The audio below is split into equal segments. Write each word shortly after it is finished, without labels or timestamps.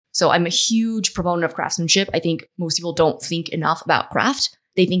So I'm a huge proponent of craftsmanship. I think most people don't think enough about craft.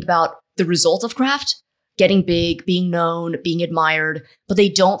 They think about the result of craft, getting big, being known, being admired, but they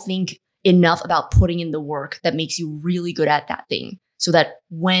don't think enough about putting in the work that makes you really good at that thing. So that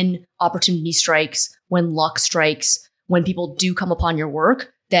when opportunity strikes, when luck strikes, when people do come upon your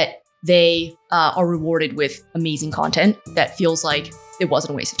work, that they are rewarded with amazing content that feels like it wasn't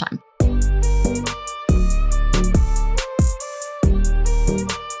a waste of time.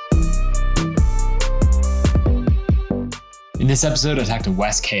 In this episode, I talked to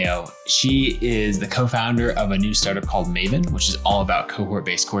Wes Kao. She is the co-founder of a new startup called Maven, which is all about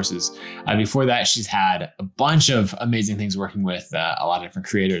cohort-based courses. Before that, she's had a bunch of amazing things working with a lot of different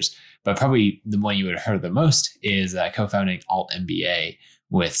creators, but probably the one you would have heard the most is co-founding Alt MBA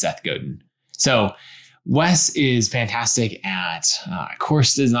with Seth Godin. So Wes is fantastic at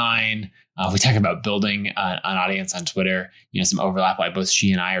course design. We talk about building an audience on Twitter, some overlap, why both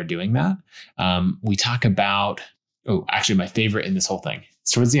she and I are doing that. We talk about actually, my favorite in this whole thing,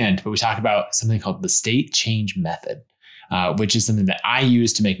 it's towards the end, but we talk about something called the state change method, which is something that I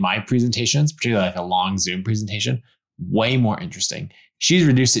use to make my presentations, particularly like a long Zoom presentation, way more interesting. She's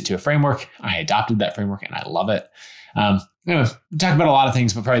reduced it to a framework. I adopted that framework and I love it. We talk about a lot of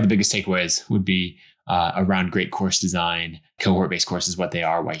things, but probably the biggest takeaways would be around great course design, cohort-based courses, what they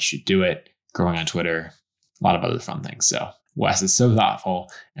are, why you should do it, growing on Twitter, a lot of other fun things. So Wes is so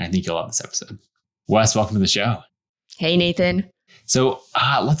thoughtful, and I think you'll love this episode. Wes, welcome to the show. Hey, Nathan. So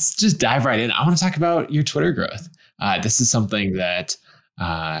let's just dive right in. I want to talk about your Twitter growth. This is something that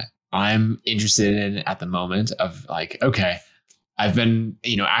I'm interested in at the moment of like, okay, I've been,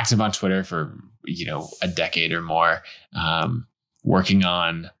 active on Twitter for, a decade or more, working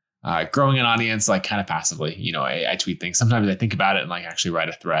on growing an audience, like kind of passively. I tweet things. Sometimes I think about it and like actually write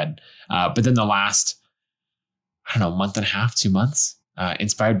a thread. But then the last, month and a half, 2 months,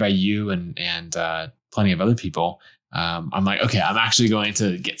 inspired by you and plenty of other people, I'm like, okay, I'm actually going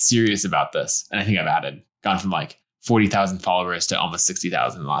to get serious about this. And I think I've gone from like 40,000 followers to almost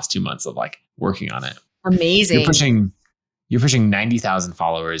 60,000 in the last 2 months of like working on it. Amazing. You're pushing 90,000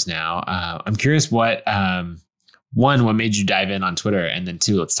 followers now. I'm curious what made you dive in on Twitter? And then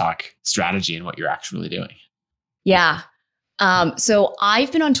two, let's talk strategy and what you're actually doing. Yeah. So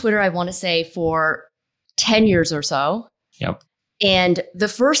I've been on Twitter, I want to say for 10 years or so. Yep. And the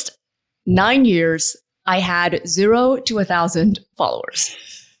first 9 years, I had 0 to 1,000 followers.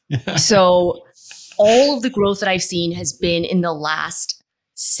 So all of the growth that I've seen has been in the last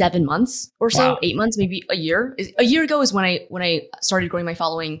 7 months or so, 8 months, maybe a year. A year ago is when I started growing my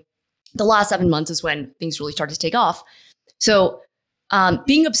following. The last 7 months is when things really started to take off. So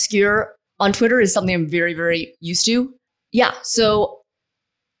being obscure on Twitter is something I'm very, very used to. Yeah. So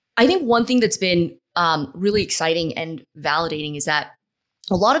I think one thing that's been really exciting and validating is that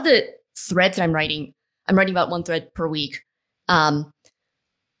a lot of the threads that I'm writing about one thread per week, are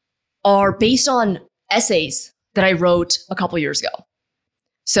based on essays that I wrote a couple years ago.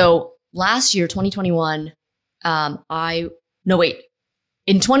 So last year, 2021,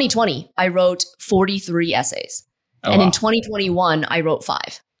 in 2020, I wrote 43 essays. In 2021, I wrote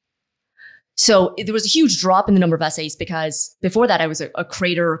 5. So there was a huge drop in the number of essays because before that, I was a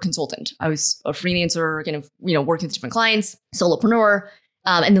creator consultant. I was a freelancer, kind of, working with different clients, solopreneur.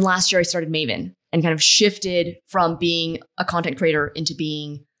 And then last year I started Maven and kind of shifted from being a content creator into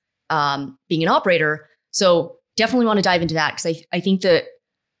being an operator. So definitely want to dive into that because I think that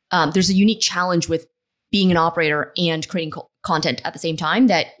there's a unique challenge with being an operator and creating content at the same time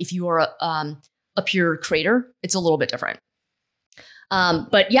that if you are a pure creator, it's a little bit different.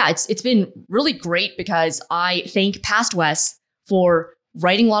 But yeah, it's been really great because I thank past Wes for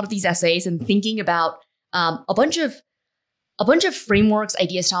writing a lot of these essays and thinking about a bunch of frameworks,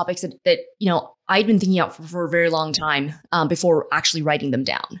 ideas, topics that I'd been thinking out for a very long time before actually writing them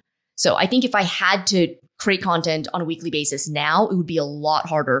down. So I think if I had to create content on a weekly basis now, it would be a lot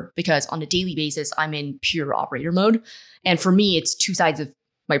harder because on a daily basis, I'm in pure operator mode. And for me, it's two sides of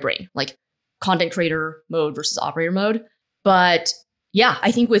my brain, like content creator mode versus operator mode. But yeah,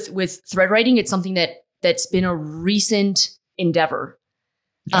 I think with thread writing, it's something that's been a recent endeavor.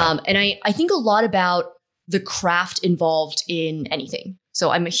 Yeah. And I think a lot about the craft involved in anything.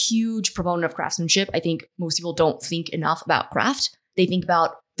 So I'm a huge proponent of craftsmanship. I think most people don't think enough about craft. They think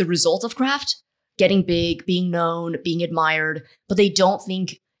about the result of craft, getting big, being known, being admired, but they don't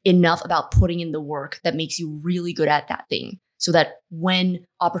think enough about putting in the work that makes you really good at that thing. So that when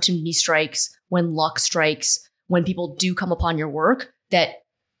opportunity strikes, when luck strikes, when people do come upon your work, that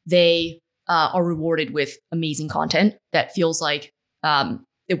they are rewarded with amazing content that feels like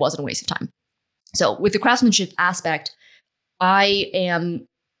it wasn't a waste of time. So with the craftsmanship aspect, I am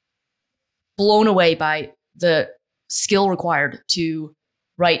blown away by the skill required to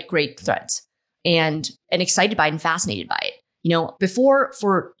write great threads and excited by it and fascinated by it.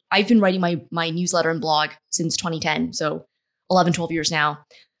 I've been writing my newsletter and blog since 2010, so 11, 12 years now.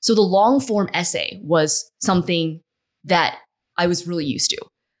 So the long form essay was something that I was really used to.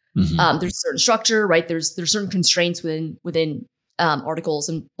 Mm-hmm. There's a certain structure, right? There's certain constraints within articles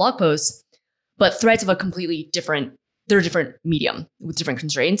and blog posts, but threads have a completely different, they're a different medium with different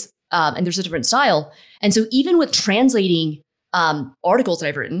constraints, and there's a different style. And so even with translating articles that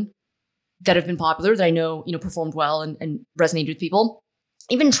I've written that have been popular, that I know, performed well and resonated with people,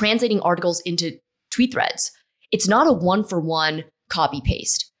 even translating articles into tweet threads, it's not a one-for-one copy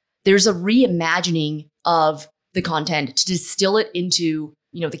paste. There's a reimagining of the content to distill it into,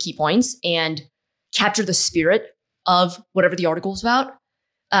 the key points and capture the spirit of whatever the article is about.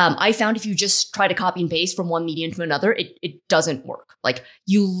 I found if you just try to copy and paste from one medium to another, it doesn't work. Like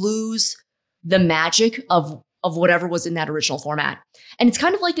you lose the magic of whatever was in that original format. And it's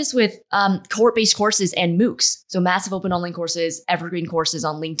kind of like this with cohort-based courses and MOOCs. So massive open online courses, evergreen courses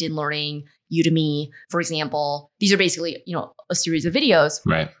on LinkedIn Learning, Udemy, for example. These are basically, a series of videos.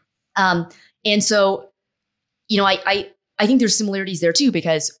 Right. And so, I think there's similarities there too,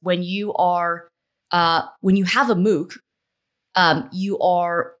 because when you have a MOOC, you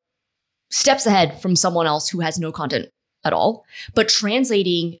are steps ahead from someone else who has no content at all. But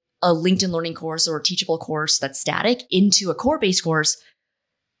translating a LinkedIn Learning course or a Teachable course that's static into a core-based course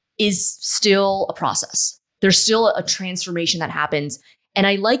is still a process. There's still a transformation that happens. And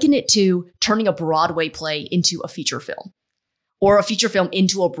I liken it to turning a Broadway play into a feature film or a feature film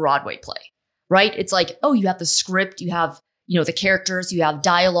into a Broadway play, right? It's like, oh, you have the script, you have, the characters, you have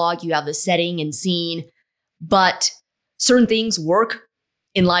dialogue, you have the setting and scene, but certain things work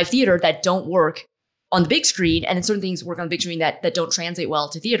in live theater that don't work on the big screen, and then certain things work on the big screen that don't translate well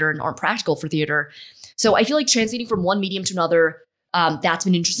to theater and aren't practical for theater. So I feel like translating from one medium to another, that's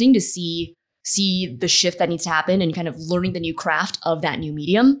been interesting to see the shift that needs to happen and kind of learning the new craft of that new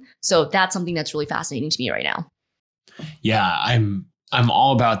medium. So that's something that's really fascinating to me right now. Yeah, I'm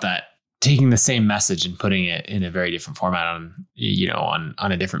all about that. Taking the same message and putting it in a very different format on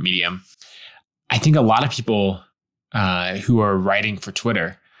a different medium. I think a lot of people who are writing for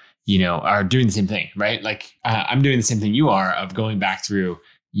Twitter, are doing the same thing, right? Like I'm doing the same thing you are of going back through,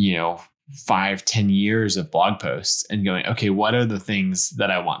 5-10 years of blog posts and going, okay, what are the things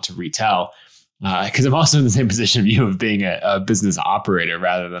that I want to retell? Because I'm also in the same position of you of being a business operator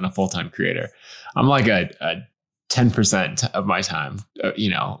rather than a full-time creator. I'm like a 10% of my time,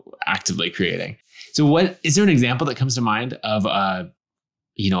 actively creating. So what is there an example that comes to mind of a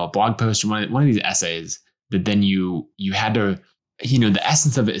blog post or one of these essays that then you had to, the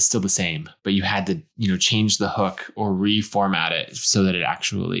essence of it is still the same, but you had to, change the hook or reformat it so that it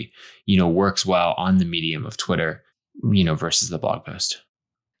actually, works well on the medium of Twitter, versus the blog post?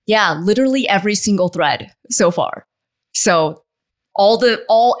 Yeah, literally every single thread so far. So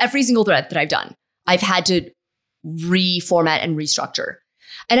every single thread that I've done, I've had to reformat and restructure.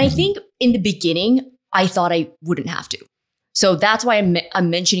 And I think in the beginning, I thought I wouldn't have to. So that's why I'm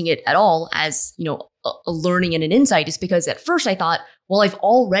mentioning it at all as, a learning and an insight, is because at first I thought, well, I've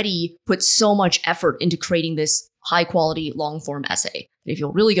already put so much effort into creating this high quality long form essay that I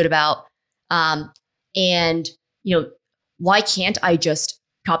feel really good about. And why can't I just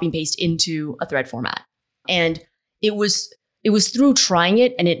copy and paste into a thread format? And it was through trying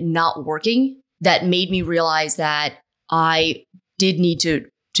it and it not working that made me realize that I did need to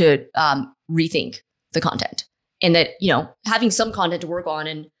rethink the content, and that, having some content to work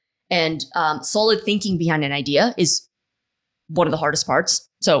on and solid thinking behind an idea is one of the hardest parts.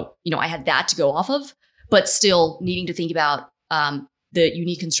 So, I had that to go off of, but still needing to think about the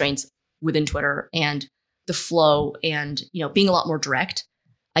unique constraints within Twitter and the flow and, being a lot more direct,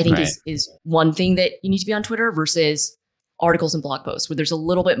 I think is one thing that you need to be on Twitter versus articles and blog posts, where there's a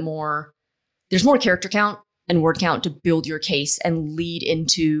little bit more, there's more character count and word count to build your case and lead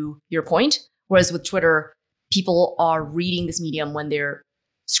into your point. Whereas with Twitter, people are reading this medium when they're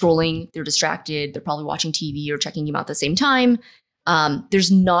scrolling, they're distracted, they're probably watching TV or checking email at the same time.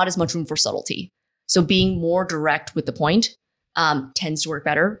 There's not as much room for subtlety. So being more direct with the point tends to work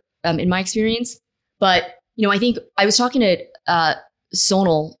better in my experience. But, I think I was talking to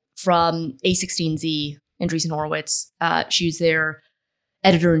Sonal from A16Z, Andreessen Horowitz. She was their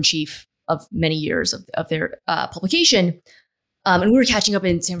editor-in-chief of many years of their publication. And we were catching up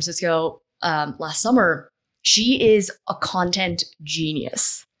in San Francisco last summer. She is a content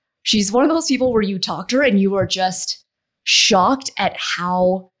genius. She's one of those people where you talk to her and you are just shocked at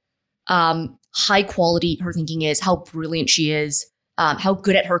how high quality her thinking is, how brilliant she is. how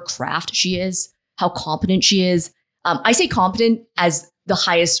good at her craft she is, how competent she is. I say competent as the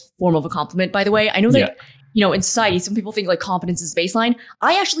highest form of a compliment, by the way. I know that, in society, some people think like competence is baseline.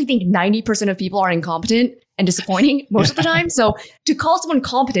 I actually think 90% of people are incompetent and disappointing most of the time. So to call someone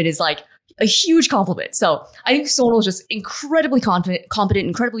competent is like a huge compliment. So I think Sonal is just incredibly competent,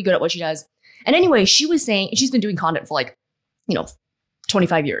 incredibly good at what she does. And anyway, she was saying, and she's been doing content for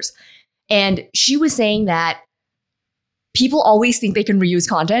 25 years. And she was saying that people always think they can reuse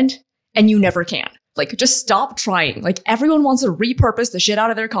content and you never can. Like, just stop trying. Like, everyone wants to repurpose the shit out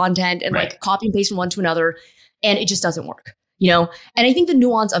of their content and like copy and paste from one to another. And it just doesn't work, And I think the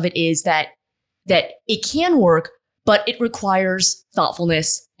nuance of it is that it can work, but it requires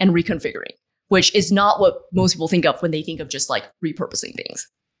thoughtfulness and reconfiguring, which is not what most people think of when they think of just like repurposing things.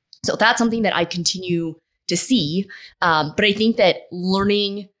 So that's something that I continue to see. But I think that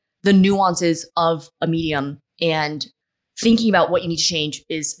learning the nuances of a medium and thinking about what you need to change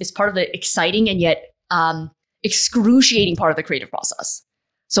is part of the exciting and yet excruciating part of the creative process.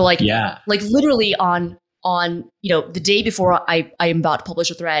 So like literally on the day before I am about to publish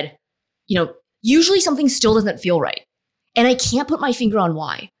a thread, usually something still doesn't feel right. And I can't put my finger on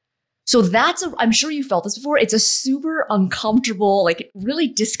why. So I'm sure you felt this before. It's a super uncomfortable, like really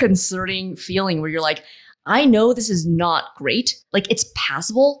disconcerting feeling where you're like, I know this is not great. Like, it's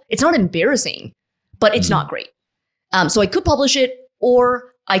passable. It's not embarrassing, but it's not great. So I could publish it,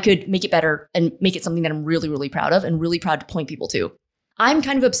 or I could make it better and make it something that I'm really, really proud of and really proud to point people to. I'm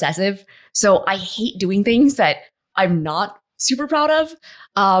kind of obsessive, so I hate doing things that I'm not super proud of.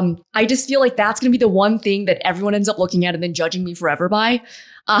 I just feel like that's going to be the one thing that everyone ends up looking at and then judging me forever by.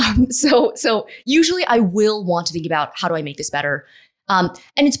 So usually I will want to think about, how do I make this better? And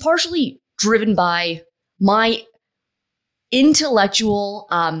it's partially driven by my intellectual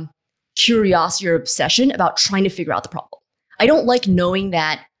curiosity or obsession about trying to figure out the problem. I don't like knowing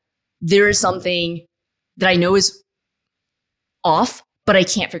that there is something that I know is off, but I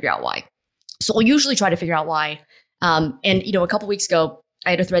can't figure out why. So I'll usually try to figure out why. And a couple weeks ago,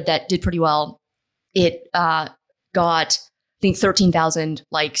 I had a thread that did pretty well. It got, I think, 13,000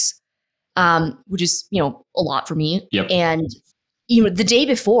 likes, which is, a lot for me. Yep. And, the day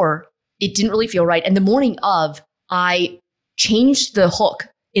before, it didn't really feel right. And the morning of, I changed the hook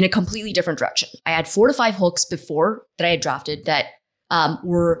in a completely different direction. I had 4 to 5 hooks before that I had drafted that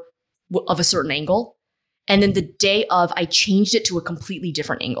were of a certain angle. And then the day of, I changed it to a completely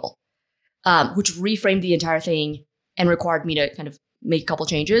different angle, which reframed the entire thing and required me to kind of make a couple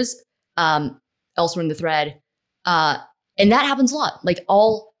changes elsewhere in the thread. And that happens a lot. Like,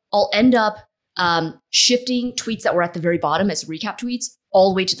 I'll end up shifting tweets that were at the very bottom as recap tweets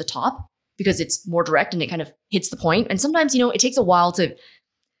all the way to the top because it's more direct and it kind of hits the point. And sometimes, it takes a while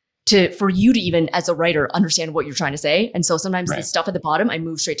for you to even, as a writer, understand what you're trying to say. And so sometimes the stuff at the bottom, I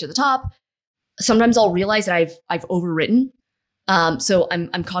move straight to the top. Sometimes I'll realize that I've overwritten. So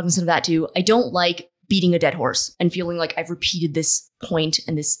I'm cognizant of that too. I don't like beating a dead horse and feeling like I've repeated this point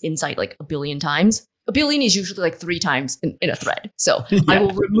and this insight like a billion times. A billion is usually like 3 times in a thread. So I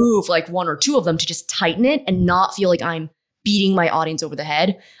will remove like 1 or 2 of them to just tighten it and not feel like I'm beating my audience over the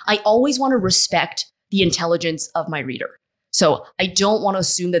head. I always want to respect the intelligence of my reader. So I don't want to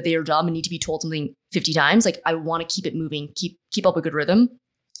assume that they are dumb and need to be told something 50 times. Like, I want to keep it moving, keep up a good rhythm.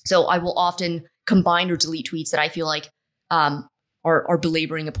 So I will often combine or delete tweets that I feel like are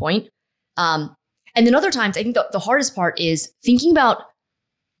belaboring a point. And then other times, I think the hardest part is thinking about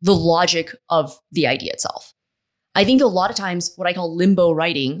the logic of the idea itself. I think a lot of times what I call limbo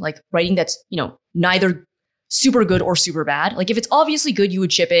writing, like writing that's, neither super good or super bad. Like, if it's obviously good, you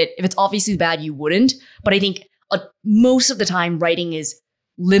would ship it. If it's obviously bad, you wouldn't. But I think most of the time writing is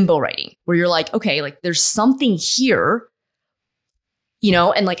limbo writing, where you're like, okay, like there's something here,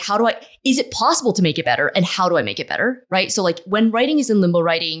 and like, is it possible to make it better? And how do I make it better? Right. So like, when writing is in limbo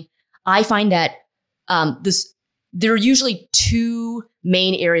writing, I find that there are usually 2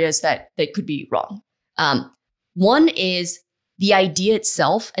 main areas that could be wrong. One is the idea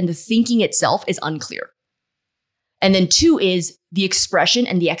itself and the thinking itself is unclear. And then 2 is the expression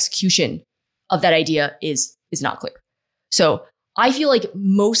and the execution of that idea is not clear. So I feel like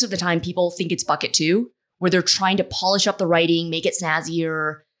most of the time people think it's bucket 2, where they're trying to polish up the writing, make it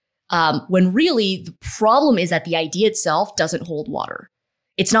snazzier, when really the problem is that the idea itself doesn't hold water.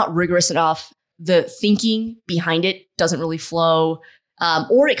 It's not rigorous enough. The thinking behind it doesn't really flow,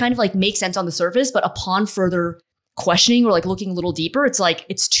 or it kind of like makes sense on the surface, but upon further questioning or like looking a little deeper, it's like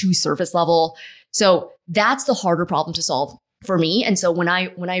it's too surface level. So that's the harder problem to solve for me. And so when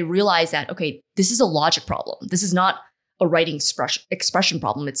I realize that, okay, this is a logic problem. This is not a writing expression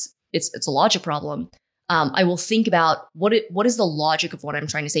problem. It's a logic problem. I will think about what is the logic of what I'm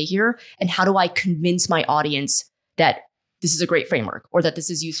trying to say here, and how do I convince my audience that this is a great framework, or that this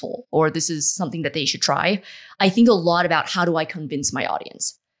is useful, or this is something that they should try. I think a lot about how do I convince my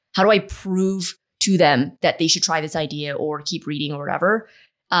audience? How do I prove to them that they should try this idea or keep reading or whatever?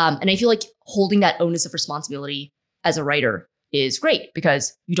 And I feel like holding that onus of responsibility as a writer is great,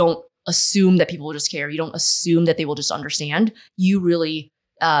 because you don't assume that people will just care. You don't assume that they will just understand. You really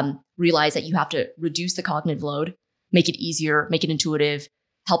realize that you have to reduce the cognitive load, make it easier, make it intuitive,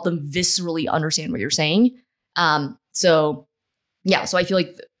 help them viscerally understand what you're saying. So I feel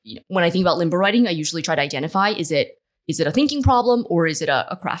like when I think about limbo writing, I usually try to identify, is it a thinking problem, or is it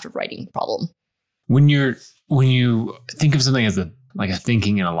a crafted writing problem? When you think of something as a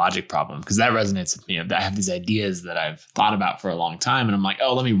thinking and a logic problem, because that resonates with me. I have these ideas that I've thought about for a long time, and I'm like,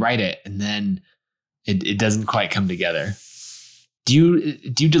 oh, let me write it. And then it doesn't quite come together. Do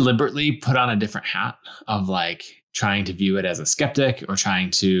you deliberately put on a different hat of like trying to view it as a skeptic, or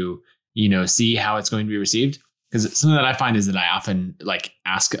trying to, see how it's going to be received? Because something that I find is that I often like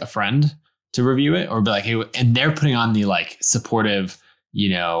ask a friend to review it, or be like, hey, and they're putting on the like supportive,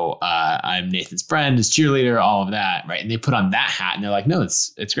 I'm Nathan's friend, his cheerleader, all of that, right? And they put on that hat, and they're like, no,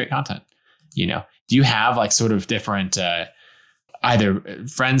 it's great content. Do you have like sort of different either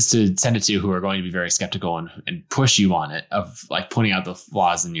friends to send it to who are going to be very skeptical and push you on it, of like pointing out the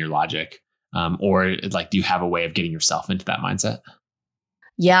flaws in your logic, or like, do you have a way of getting yourself into that mindset?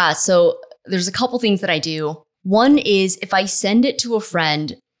 Yeah, so there's a couple things that I do. One is, if I send it to a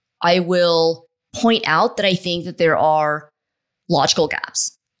friend, I will point out that I think that there are logical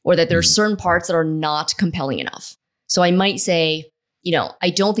gaps, or that there are certain parts that are not compelling enough. So I might say, I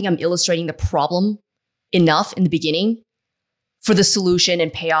don't think I'm illustrating the problem enough in the beginning for the solution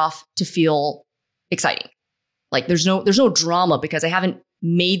and payoff to feel exciting. Like there's no drama, because I haven't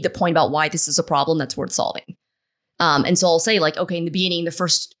made the point about why this is a problem that's worth solving. And so I'll say like, okay, in the beginning, the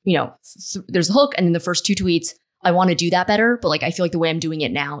first, there's the hook, and then the first 2 tweets, I want to do that better, but like, I feel like the way I'm doing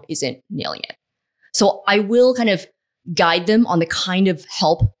it now isn't nailing it. So I will kind of guide them on the kind of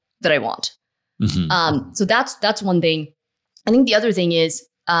help that I want. Mm-hmm. So that's one thing. I think the other thing is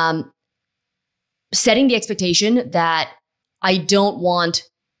setting the expectation that I don't want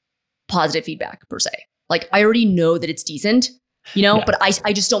positive feedback per se. Like, I already know that it's decent, but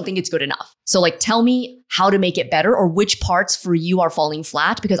I just don't think it's good enough. So like, tell me how to make it better, or which parts for you are falling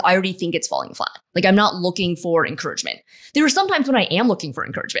flat, because I already think it's falling flat. Like, I'm not looking for encouragement. There are some times when I am looking for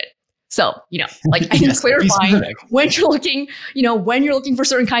encouragement. So, like, I think clarifying when you're looking for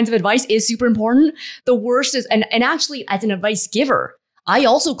certain kinds of advice is super important. The worst is, and actually as an advice giver, I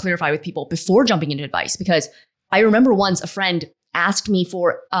also clarify with people before jumping into advice, because I remember once a friend asked me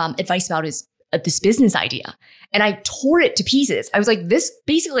for advice about this business idea, and I tore it to pieces. I was like, this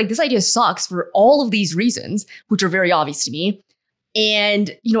idea sucks for all of these reasons, which are very obvious to me.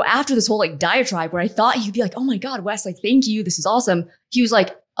 And, after this whole like diatribe where I thought he'd be like, oh my God, Wes, like, thank you, this is awesome. He was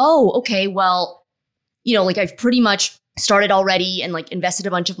like, oh, okay, well, like, I've pretty much started already and like invested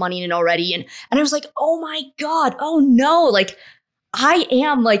a bunch of money in it already. And I was like, oh my God, oh no, like, I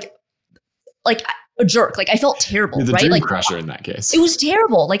am like a jerk. Like, I felt terrible, You're the right? dream Like, crusher in that case. It was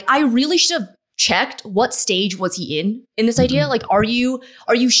terrible. Like, I really should have checked what stage was he in this idea. Like, are you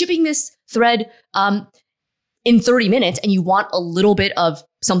shipping this thread in 30 minutes and you want a little bit of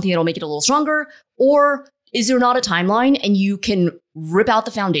something that'll make it a little stronger? Or is there not a timeline and you can rip out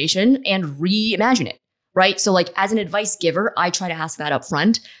the foundation and reimagine it, right? So like, as an advice giver, I try to ask that up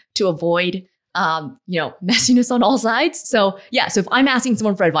front to avoid messiness on all sides. So yeah, so if I'm asking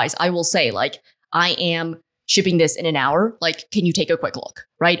someone for advice, I will say like, I am shipping this in an hour. Like, can you take a quick look,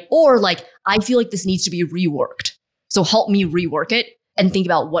 right? Or like, I feel like this needs to be reworked. So help me rework it and think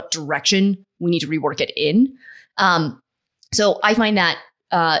about what direction we need to rework it in. So I find that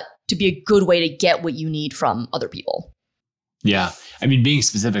to be a good way to get what you need from other people. Yeah. I mean, being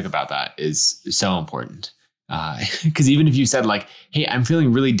specific about that is so important. Because even if you said like, hey, I'm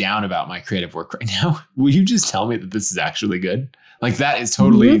feeling really down about my creative work right now, will you just tell me that this is actually good? Like, that is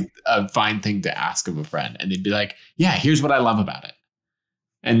totally a fine thing to ask of a friend. And they'd be like, yeah, here's what I love about it.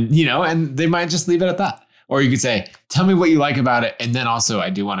 And, and they might just leave it at that. Or you could say, tell me what you like about it. And then also,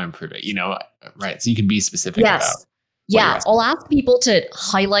 I do want to improve it, right? So you can be specific about. Yeah. I'll ask people to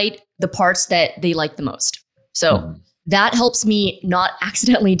highlight the parts that they like the most. So that helps me not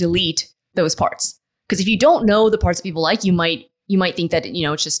accidentally delete those parts. Because if you don't know the parts that people like, you might think that,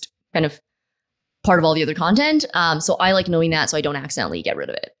 it's just kind of part of all the other content. So I like knowing that so I don't accidentally get rid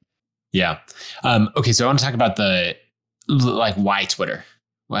of it. Yeah. Okay. So I want to talk about why Twitter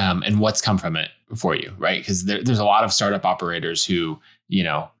and what's come from it for you, right? Because there's a lot of startup operators who,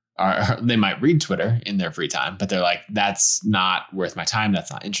 they might read Twitter in their free time, but they're like, that's not worth my time.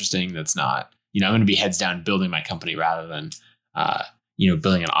 That's not interesting. That's not, I'm going to be heads down building my company rather than,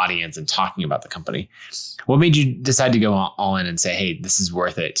 building an audience and talking about the company. What made you decide to go all in and say, hey, this is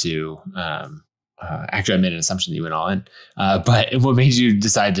worth it to, actually, I made an assumption that you went all in, but what made you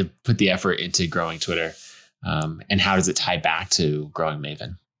decide to put the effort into growing Twitter? And how does it tie back to growing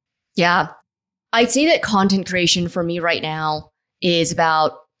Maven? Yeah, I'd say that content creation for me right now is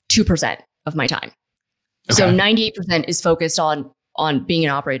about 2% of my time. Okay. So 98% is focused on being an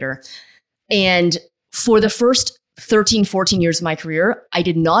operator. And for the first 13, 14 years of my career, I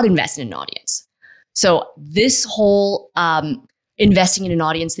did not invest in an audience. So this whole investing in an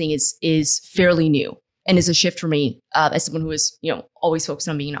audience thing is fairly new and is a shift for me as someone who is always focused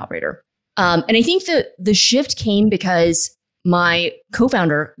on being an operator. And I think the shift came because my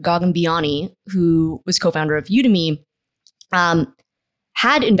co-founder, Gagan Biyani, who was co-founder of Udemy,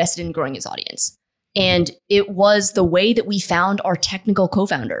 had invested in growing his audience. And it was the way that we found our technical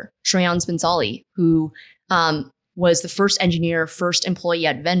co-founder, Shreyan Spensali, who was the first engineer, first employee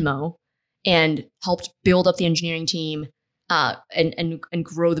at Venmo, and helped build up the engineering team and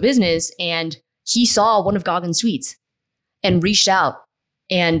grow the business. And he saw one of Gagan's tweets and reached out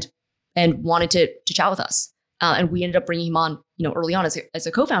and wanted to chat with us. And we ended up bringing him on, early on as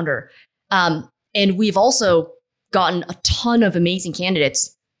a co-founder. And we've also gotten a ton of amazing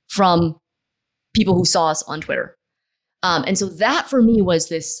candidates from people who saw us on Twitter. And so that for me was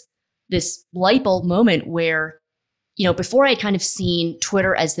this light bulb moment where, before I had kind of seen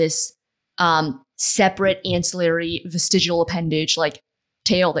Twitter as this separate ancillary vestigial appendage, like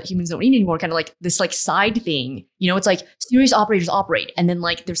tail that humans don't need anymore, kind of like this like side thing. It's like serious operators operate. And then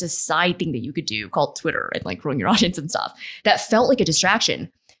like there's a side thing that you could do called Twitter and like growing your audience and stuff. That felt like a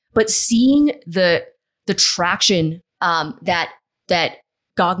distraction. But seeing the traction that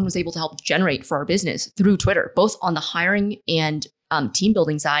Gagan was able to help generate for our business through Twitter, both on the hiring and team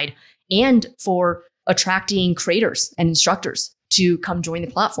building side, and for attracting creators and instructors to come join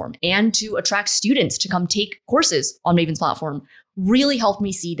the platform and to attract students to come take courses on Maven's platform, really helped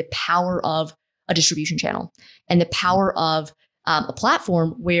me see the power of a distribution channel and the power of a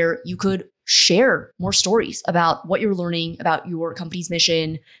platform where you could share more stories about what you're learning, about your company's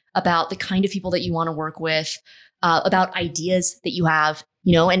mission, about the kind of people that you want to work with, about ideas that you have,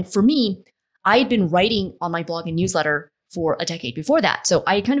 and for me, I had been writing on my blog and newsletter for a decade before that. So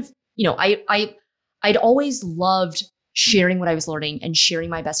I kind of, I'd always loved sharing what I was learning and sharing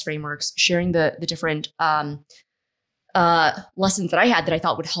my best frameworks, sharing the different lessons that I had that I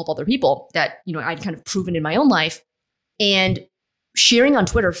thought would help other people that, I'd kind of proven in my own life. And sharing on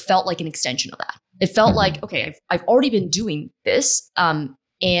Twitter felt like an extension of that. It felt like, okay, I've already been doing this.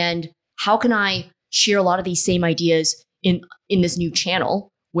 And how can I share a lot of these same ideas in this new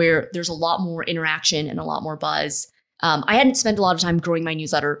channel where there's a lot more interaction and a lot more buzz? I hadn't spent a lot of time growing my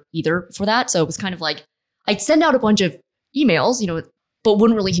newsletter either for that. So it was kind of like, I'd send out a bunch of emails, but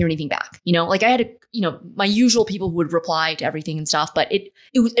wouldn't really hear anything back. Like I had my usual people who would reply to everything and stuff, but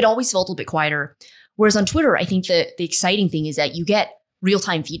it always felt a little bit quieter. Whereas on Twitter, I think the exciting thing is that you get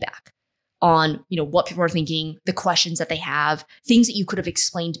real-time feedback on, what people are thinking, the questions that they have, things that you could have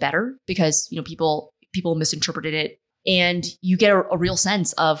explained better because, people misinterpreted it. And you get a real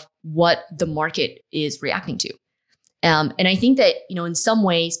sense of what the market is reacting to. And I think that, in some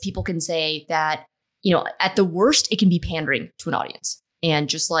ways people can say that, at the worst, it can be pandering to an audience and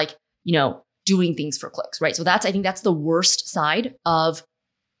just like, doing things for clicks, right? So I think that's the worst side of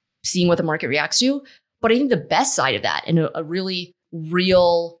seeing what the market reacts to. But I think the best side of that and a really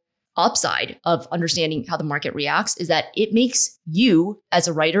real upside of understanding how the market reacts is that it makes you as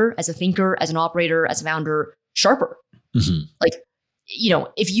a writer, as a thinker, as an operator, as a founder, sharper. Mm-hmm. Like,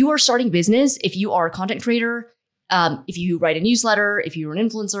 if you are starting business, if you are a content creator, if you write a newsletter, if you're an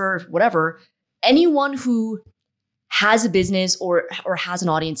influencer, whatever, anyone who has a business or has an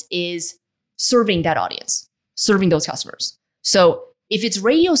audience is serving that audience, serving those customers. So if it's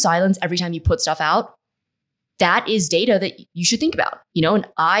radio silence every time you put stuff out, that is data that you should think about, and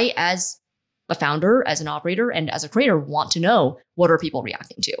I, as a founder, as an operator, and as a creator, want to know what are people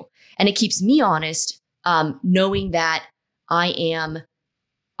reacting to. And it keeps me honest, knowing that I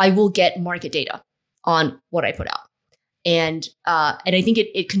will get market data on what I put out. And I think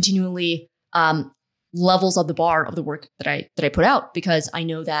it continually levels up the bar of the work that I put out, because I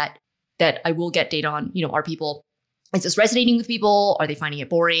know that I will get data on, are people, is this resonating with people? Are they finding it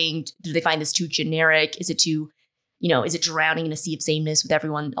boring? Do they find this too generic? Is it too, is it drowning in a sea of sameness with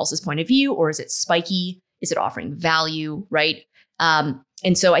everyone else's point of view? Or is it spiky? Is it offering value? Right. And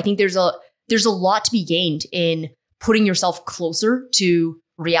so I think there's a lot to be gained in putting yourself closer to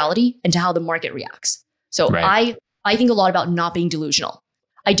reality and to how the market reacts. So Right. I think a lot about not being delusional.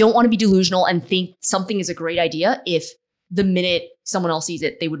 I don't want to be delusional and think something is a great idea if the minute someone else sees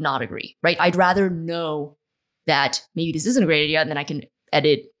it, they would not agree, right? I'd rather know that maybe this isn't a great idea and then I can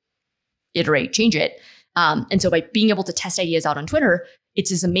edit, iterate, change it. And so by being able to test ideas out on Twitter, it's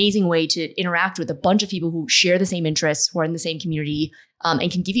this amazing way to interact with a bunch of people who share the same interests, who are in the same community,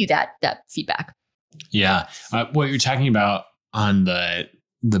 and can give you that feedback. Yeah. What you're talking about on the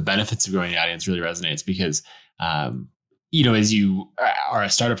benefits of growing the audience really resonates because, as you are a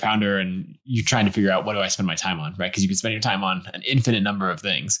startup founder and you're trying to figure out what do I spend my time on, right? Because you can spend your time on an infinite number of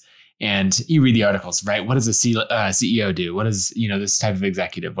things. And you read the articles, right? What does a CEO do? What is, this type of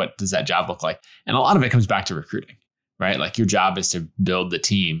executive? What does that job look like? And a lot of it comes back to recruiting, right? Like your job is to build the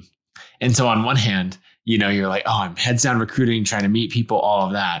team. And so on one hand, you're like, oh, I'm heads down recruiting, trying to meet people, all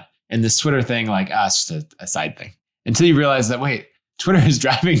of that. And this Twitter thing, like, it's just a side thing. Until you realize that, wait, Twitter is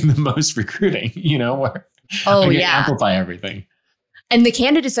driving the most recruiting, where I can amplify everything. And the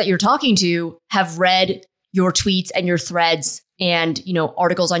candidates that you're talking to have read your tweets and your threads and,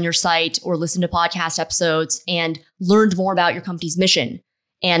 articles on your site or listened to podcast episodes and learned more about your company's mission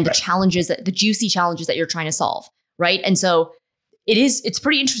and the challenges, the juicy challenges that you're trying to solve. Right. And so it's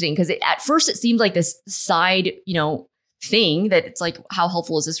pretty interesting because at first it seemed like this side, thing that it's like, how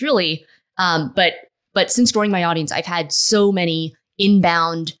helpful is this really? But since growing my audience, I've had so many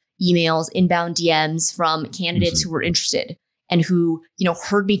inbound emails, inbound DMs from candidates who were interested and who,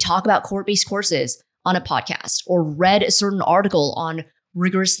 heard me talk about cohort-based courses on a podcast or read a certain article on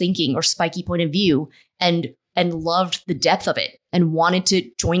rigorous thinking or spiky point of view and loved the depth of it and wanted to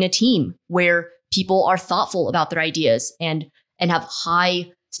join a team where people are thoughtful about their ideas and have high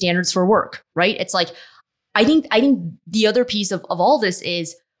standards for work, right? It's like, I think the other piece of all this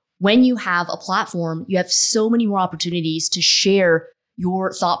is when you have a platform, you have so many more opportunities to share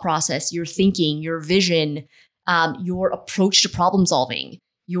your thought process, your thinking, your vision, your approach to problem solving,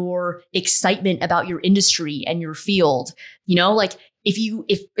 your excitement about your industry and your field. Like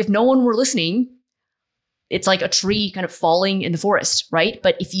if no one were listening, it's like a tree kind of falling in the forest, right?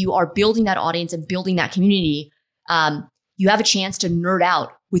 But if you are building that audience and building that community, you have a chance to nerd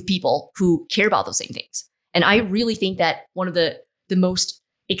out with people who care about those same things. And I really think that one of the most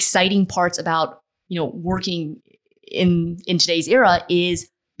exciting parts about, working in today's era is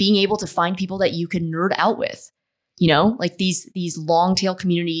being able to find people that you can nerd out with, like these long tail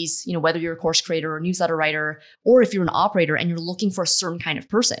communities, whether you're a course creator or a newsletter writer, or if you're an operator and you're looking for a certain kind of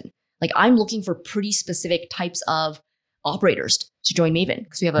person. Like I'm looking for pretty specific types of operators to join Maven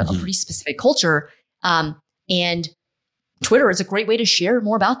because we have a pretty specific culture. And Twitter is a great way to share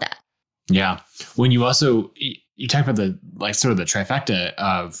more about that. Yeah. When you talk about the sort of the trifecta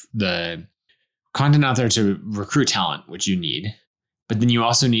of the content out there to recruit talent, which you need, but then you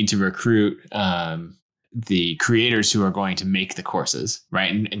also need to recruit the creators who are going to make the courses,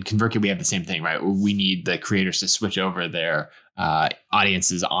 right? And ConvertKit, we have the same thing, right? We need the creators to switch over their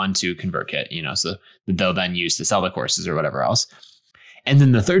audiences onto ConvertKit, so that they'll then use to sell the courses or whatever else. And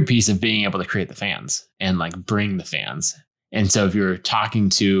then the third piece of being able to create the fans and bring the fans. And so if you're talking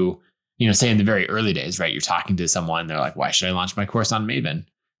to, say in the very early days, right, you're talking to someone, they're like, why should I launch my course on Maven?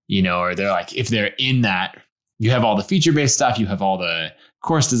 Or they're like, if they're in that, you have all the feature-based stuff, you have all the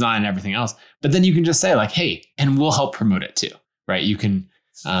course design and everything else, but then you can just say like, hey, and we'll help promote it too, right? You can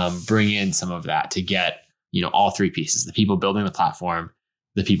bring in some of that to get, all three pieces, the people building the platform,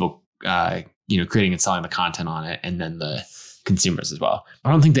 the people, creating and selling the content on it, and then the consumers as well.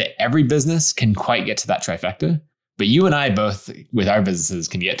 I don't think that every business can quite get to that trifecta, but you and I both with our businesses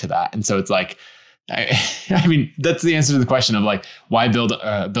can get to that. And so it's like, I mean, that's the answer to the question of like, why build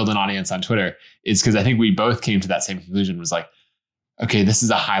an audience on Twitter is because I think we both came to that same conclusion was like, okay, this is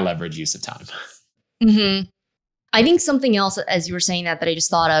a high leverage use of time. Mm-hmm. I think something else, as you were saying that I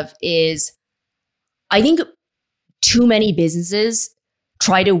just thought of is, I think too many businesses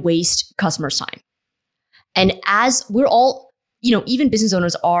try to waste customers' time. And as we're all, even business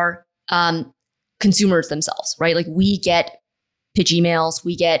owners are consumers themselves, right? Like we get pitch emails,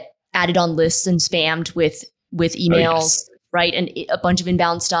 we get added on lists and spammed with emails, right? And a bunch of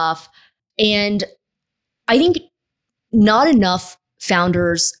inbound stuff. And I think not enough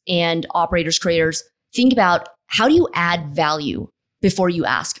founders and operators, creators think about how do you add value before you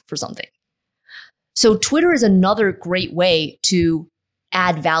ask for something. So Twitter is another great way to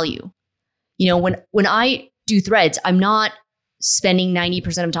add value. When I do threads, I'm not spending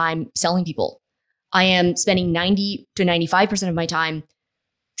 90% of time selling people. I am spending 90 to 95% of my time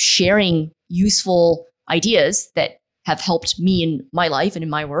sharing useful ideas that have helped me in my life and in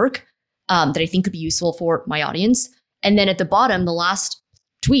my work that I think could be useful for my audience. And then at the bottom, the last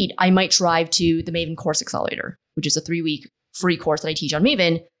tweet, I might drive to the Maven Course Accelerator, which is a 3-week free course that I teach on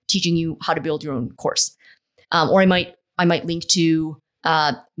Maven, teaching you how to build your own course. Or I might link to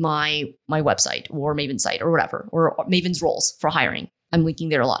my website or Maven's site or whatever, or Maven's roles for hiring. I'm linking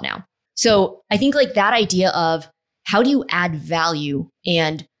there a lot now. So I think like that idea of how do you add value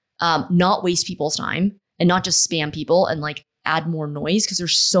and not waste people's time and not just spam people and like add more noise because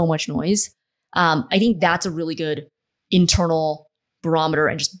there's so much noise. I think that's a really good internal barometer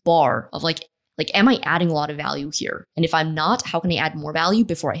and just bar of like, am I adding a lot of value here? And if I'm not, how can I add more value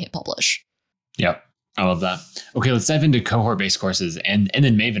before I hit publish? Yep. I love that. Okay, let's dive into cohort-based courses and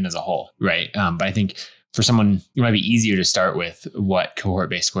then Maven as a whole, right? But I think for someone, it might be easier to start with what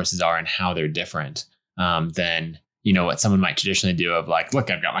cohort-based courses are and how they're different than, what someone might traditionally do of like, look,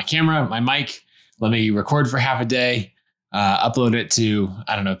 I've got my camera, my mic, let me record for half a day, upload it to,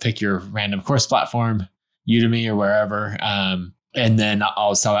 I don't know, pick your random course platform, Udemy or wherever, and then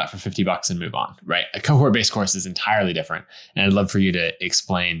I'll sell that for $50 and move on, right? A cohort-based course is entirely different. And I'd love for you to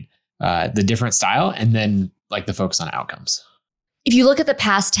explain the different style and then like the focus on outcomes. If you look at the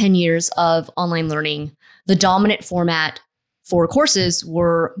past 10 years of online learning, the dominant format for courses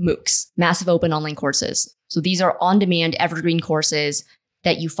were MOOCs, massive open online courses. So these are on-demand evergreen courses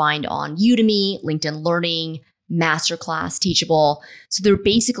that you find on Udemy, LinkedIn Learning, Masterclass, Teachable. So they're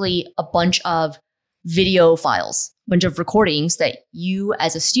basically a bunch of video files, a bunch of recordings that you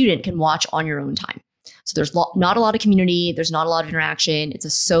as a student can watch on your own time. So there's not a lot of community. There's not a lot of interaction. It's a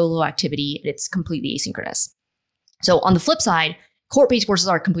solo activity. And it's completely asynchronous. So on the flip side, cohort-based courses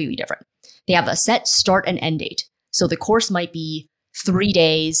are completely different. They have a set start and end date. So the course might be 3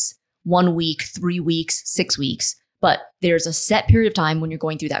 days, 1 week, 3 weeks, 6 weeks, but there's a set period of time when you're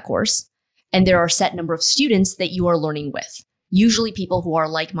going through that course. And there are a set number of students that you are learning with, usually people who are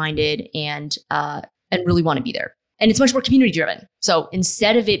like-minded and really want to be there. And it's much more community driven. So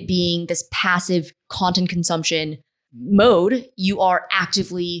instead of it being this passive content consumption mode, you are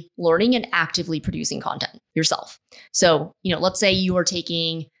actively learning and actively producing content yourself. So, let's say you are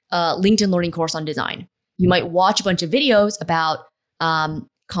taking a LinkedIn Learning course on design. You might watch a bunch of videos about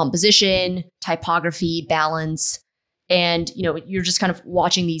composition, typography, balance, and you're just kind of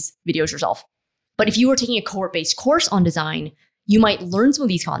watching these videos yourself. But if you were taking a cohort-based course on design, you might learn some of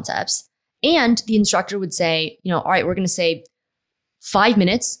these concepts. And the instructor would say, all right, we're going to say 5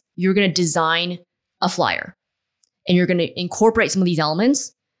 minutes, you're going to design a flyer and you're going to incorporate some of these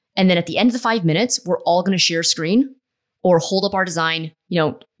elements. And then at the end of the 5 minutes, we're all going to share screen or hold up our design,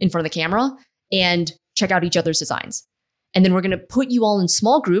 in front of the camera and check out each other's designs. And then we're going to put you all in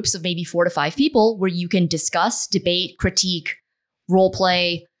small groups of maybe 4 to 5 people where you can discuss, debate, critique, role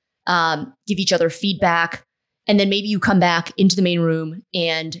play, give each other feedback. And then maybe you come back into the main room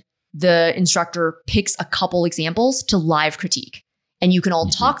and the instructor picks a couple examples to live critique. And you can all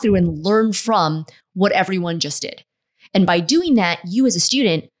talk through and learn from what everyone just did. And by doing that, you as a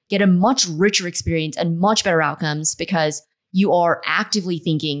student get a much richer experience and much better outcomes because you are actively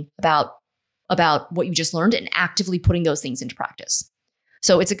thinking about what you just learned and actively putting those things into practice.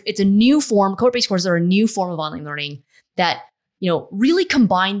 So it's a new form. Cohort-based courses are a new form of online learning that really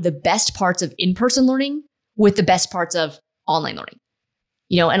combine the best parts of in-person learning with the best parts of online learning.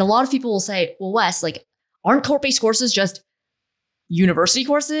 And a lot of people will say, well, Wes, like, aren't cohort-based courses just university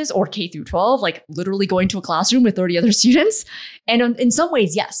courses or K through 12, like literally going to a classroom with 30 other students? And in some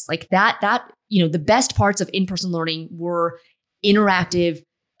ways, yes, like that, the best parts of in-person learning were interactive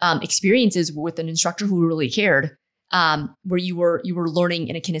experiences with an instructor who really cared, where you were learning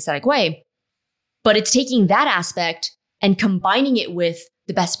in a kinesthetic way. But it's taking that aspect and combining it with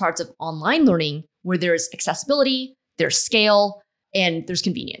the best parts of online learning, where there's accessibility, there's scale, and there's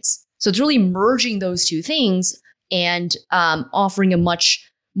convenience. So it's really merging those two things and offering a much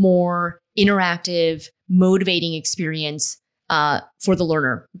more interactive, motivating experience for the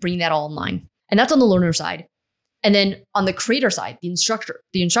learner, bringing that all online. And that's on the learner side. And then on the creator side, the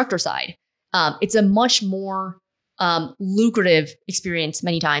instructor side, it's a much more lucrative experience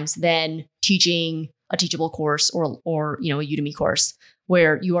many times than teaching a Teachable course or a Udemy course,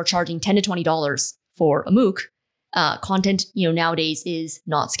 where you are charging $10 to $20 for a MOOC. Content, nowadays is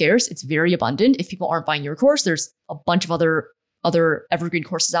not scarce. It's very abundant. If people aren't buying your course, there's a bunch of other evergreen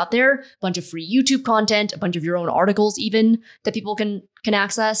courses out there, a bunch of free YouTube content, a bunch of your own articles even that people can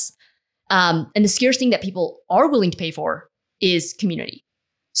access. And the scarce thing that people are willing to pay for is community.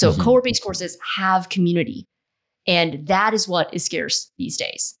 So cohort-based courses have community, and that is what is scarce these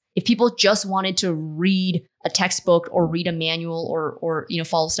days. If people just wanted to read a textbook or read a manual or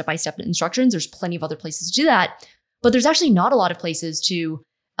follow step-by-step instructions, there's plenty of other places to do that. But there's actually not a lot of places to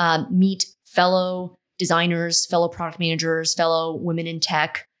meet fellow designers, fellow product managers, fellow women in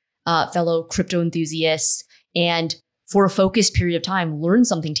tech, fellow crypto enthusiasts, and for a focused period of time, learn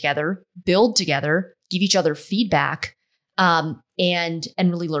something together, build together, give each other feedback, and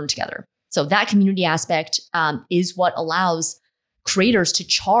really learn together. So that community aspect is what allows creators to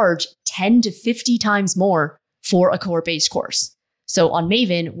charge 10 to 50 times more for a cohort-based course. So on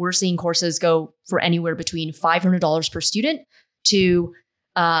Maven, we're seeing courses go for anywhere between $500 per student to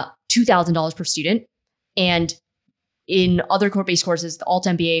 $2,000 per student. And in other cohort-based courses, the Alt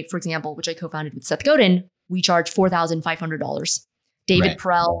MBA, for example, which I co-founded with Seth Godin, we charge $4,500. David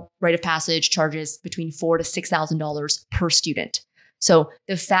Perel, Rite of Passage, charges between $4,000 to $6,000 per student. So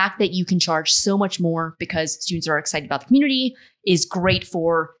the fact that you can charge so much more because students are excited about the community is great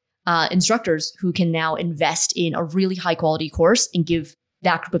for instructors who can now invest in a really high quality course and give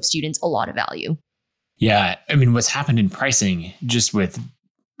that group of students a lot of value. Yeah. I mean, what's happened in pricing just with,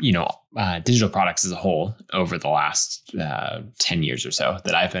 digital products as a whole over the last 10 years or so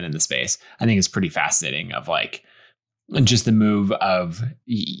that I've been in the space, I think is pretty fascinating of like just the move of,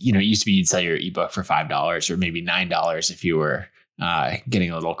 it used to be you'd sell your ebook for $5 or maybe $9 if you were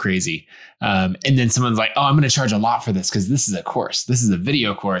getting a little crazy. And then someone's like, oh, I'm going to charge a lot for this because this is a course. This is a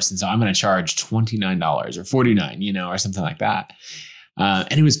video course. And so I'm going to charge $29 or $49, or something like that.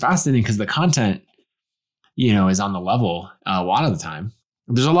 And it was fascinating because the content, is on the level a lot of the time.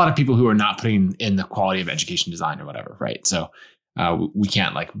 There's a lot of people who are not putting in the quality of education design or whatever, right? So we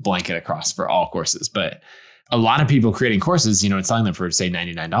can't like blanket across for all courses, but a lot of people creating courses, and selling them for say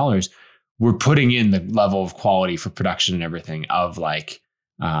 $99, we're putting in the level of quality for production and everything of like,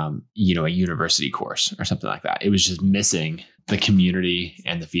 a university course or something like that. It was just missing the community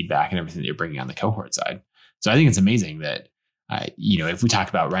and the feedback and everything that you're bringing on the cohort side. So I think it's amazing that, if we talk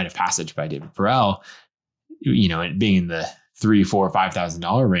about Rite of Passage by David Perel, it being in the $3,000, $4,000,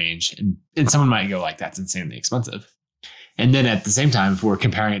 $5,000 range, and someone might go like, that's insanely expensive. And then at the same time, if we're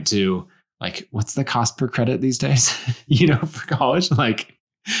comparing it to like, what's the cost per credit these days, for college, like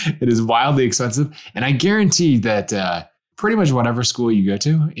it is wildly expensive. And I guarantee that pretty much whatever school you go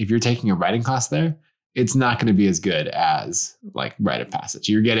to, if you're taking a writing class there, it's not going to be as good as like Rite of Passage.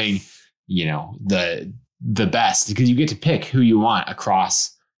 You're getting, the best because you get to pick who you want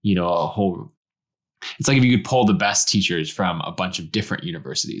across, a whole. It's like if you could pull the best teachers from a bunch of different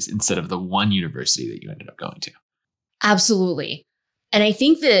universities instead of the one university that you ended up going to. Absolutely. And I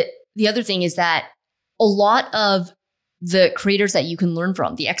think that the other thing is that a lot of the creators that you can learn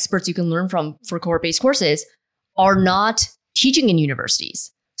from, the experts you can learn from for cohort-based courses are not teaching in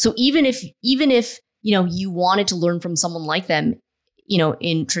universities. So even if you wanted to learn from someone like them,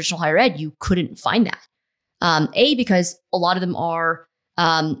 in traditional higher ed, you couldn't find that. Because a lot of them are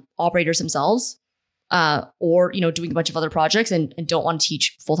operators themselves, or doing a bunch of other projects and don't want to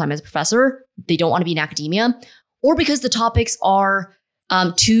teach full-time as a professor. They don't want to be in academia, or because the topics are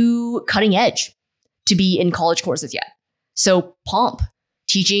too cutting edge to be in college courses yet. So Pomp,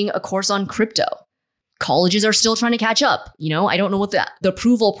 teaching a course on crypto. Colleges are still trying to catch up. I don't know what the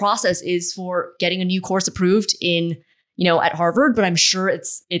approval process is for getting a new course approved in, at Harvard, but I'm sure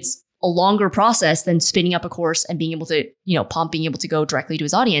it's a longer process than spinning up a course and being able to, Pomp being able to go directly to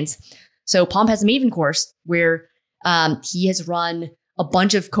his audience. So Pomp has a Maven course where he has run a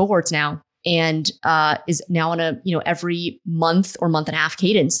bunch of cohorts now and is now on a every month or month and a half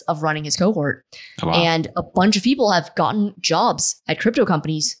cadence of running his cohort. Oh, wow. And a bunch of people have gotten jobs at crypto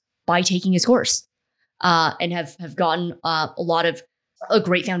companies by taking his course, and have gotten a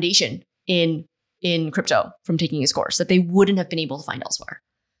great foundation in crypto from taking his course that they wouldn't have been able to find elsewhere.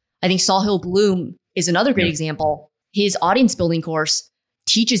 I think Sahil Bloom is another great example. His audience building course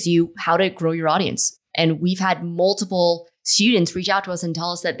teaches you how to grow your audience. And we've had multiple students reach out to us and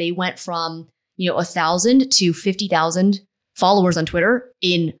tell us that they went from, 1,000 to 50,000 followers on Twitter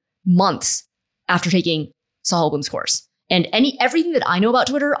in months after taking Sahil Bloom's course. And everything that I know about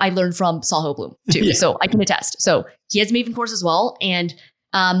Twitter, I learned from Sahil Bloom too. Yeah. So I can attest. So he has a Maven course as well. And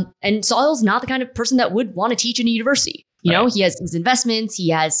Sahil's not the kind of person that would want to teach in a university. He has his investments, he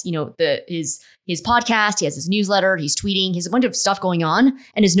has, his podcast, he has his newsletter, he's tweeting, he has a bunch of stuff going on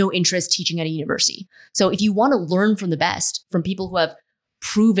and has no interest teaching at a university. So if you want to learn from the best, from people who have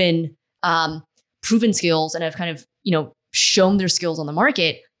proven skills and have kind of, shown their skills on the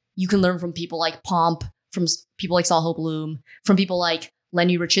market, you can learn from people like Pomp, from people like Sahil Bloom, from people like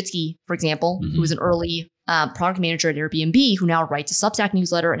Lenny Rachitsky, for example, who was an early product manager at Airbnb, who now writes a Substack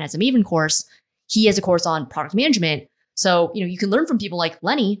newsletter and has a Maven course. He has a course on product management. So, you can learn from people like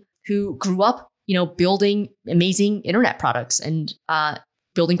Lenny, who grew up, building amazing internet products and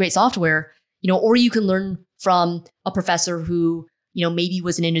building great software, or you can learn from a professor who maybe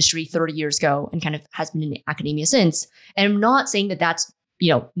was in industry 30 years ago and kind of has been in academia since. And I'm not saying that that's,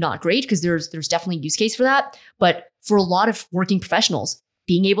 not great, because there's definitely use case for that. But for a lot of working professionals,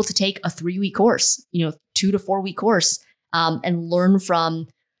 being able to take a 3-week course, 2 to 4 week course, and learn from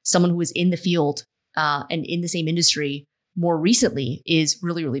someone who is in the field and in the same industry more recently is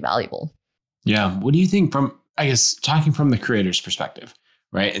really, really valuable. Yeah. What do you think from, I guess, talking from the creator's perspective,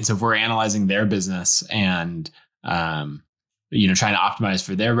 right? And so if we're analyzing their business and, trying to optimize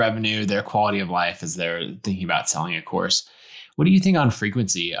for their revenue, their quality of life as they're thinking about selling a course, what do you think on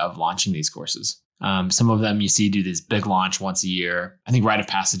frequency of launching these courses? Some of them you see do this big launch once a year. I think Rite of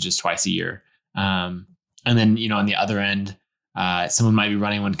Passage is twice a year. And then, on the other end, someone might be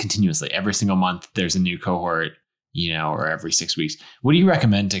running one continuously. Every single month, there's a new cohort, or every 6 weeks. What do you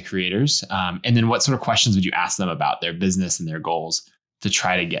recommend to creators? And then what sort of questions would you ask them about their business and their goals to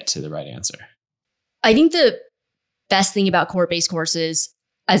try to get to the right answer? I think the best thing about cohort-based courses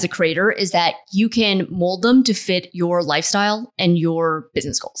as a creator is that you can mold them to fit your lifestyle and your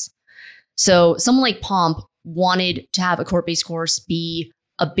business goals. So someone like Pomp wanted to have a cohort-based course be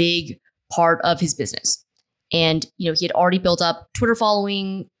a big part of his business. And, he had already built up Twitter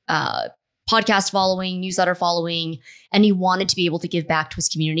following, podcast following, newsletter following, and he wanted to be able to give back to his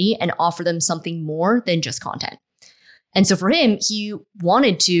community and offer them something more than just content. And so for him, he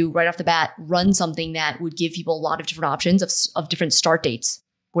wanted to, right off the bat, run something that would give people a lot of different options of different start dates,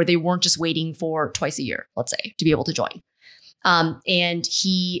 where they weren't just waiting for twice a year, let's say, to be able to join. And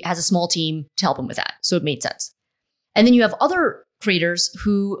he has a small team to help him with that. So it made sense. And then you have other creators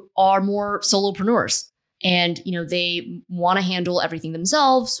who are more solopreneurs, and they want to handle everything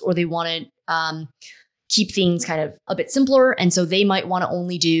themselves, or they want to keep things kind of a bit simpler. And so they might want to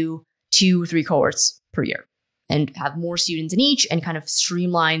only do 2 or 3 cohorts per year and have more students in each and kind of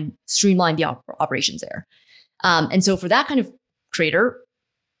streamline the operations there. And so for that kind of creator,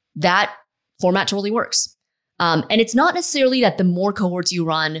 that format totally works. And it's not necessarily that the more cohorts you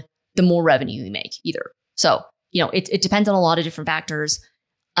run, the more revenue you make either. So, it depends on a lot of different factors.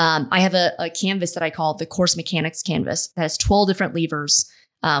 I have a canvas that I call the Course Mechanics Canvas that has 12 different levers.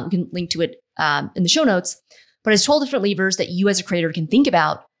 We can link to it in the show notes, but it's 12 different levers that you as a creator can think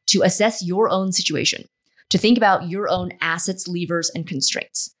about to assess your own situation, to think about your own assets, levers, and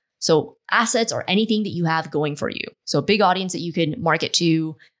constraints. So assets are anything that you have going for you. So a big audience that you can market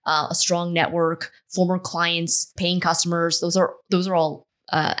to, a strong network, former clients, paying customers. Those are all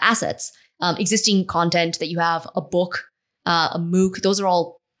assets. Existing content that you have, a book, a MOOC. Those are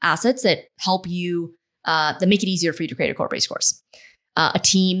all assets that help you, that make it easier for you to create a cohort-based course. A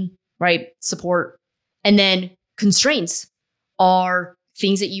team, right? Support. And then constraints are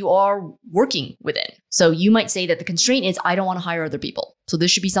things that you are working within. So you might say that the constraint is, I don't want to hire other people. So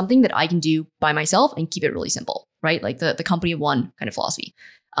this should be something that I can do by myself and keep it really simple, right? Like the company of one kind of philosophy.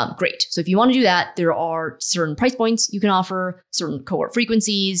 Great. So if you want to do that, there are certain price points you can offer, certain cohort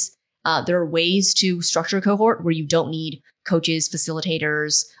frequencies. There are ways to structure a cohort where you don't need coaches,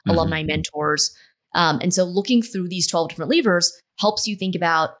 facilitators, alumni mentors. And so looking through these 12 different levers helps you think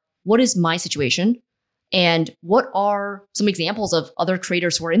about, what is my situation? And what are some examples of other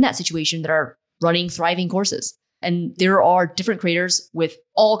creators who are in that situation that are running thriving courses? And there are different creators with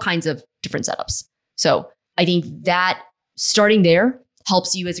all kinds of different setups. So I think that starting there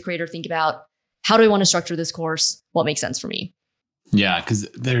helps you as a creator think about, how do I want to structure this course? What makes sense for me? Yeah, because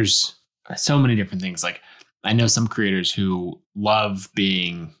there's so many different things. Like, I know some creators who love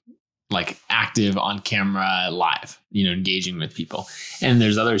being like active on camera live, engaging with people. And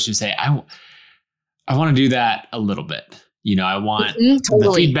there's others who say, I want to do that a little bit. I want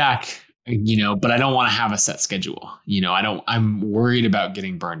the feedback, but I don't want to have a set schedule. I'm worried about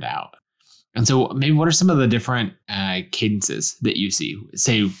getting burned out. And so maybe what are some of the different cadences that you see?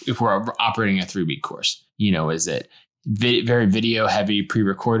 Say if we're operating a 3-week course, is it very video heavy,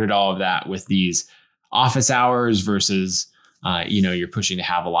 pre-recorded, all of that with these office hours versus, you're pushing to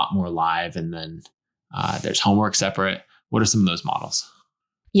have a lot more live, and then there's homework separate. What are some of those models?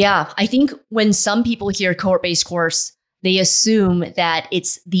 Yeah, I think when some people hear cohort-based course, they assume that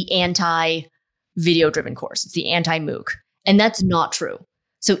it's the anti-video driven course. It's the anti-MOOC. And that's not true.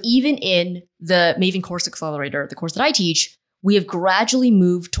 So even in the Maven Course Accelerator, the course that I teach, we have gradually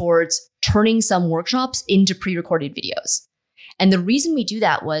moved towards turning some workshops into pre-recorded videos. And the reason we do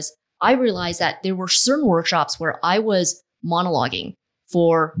that was, I realized that there were certain workshops where I was monologuing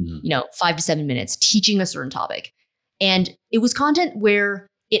for, 5 to 7 minutes, teaching a certain topic. And it was content where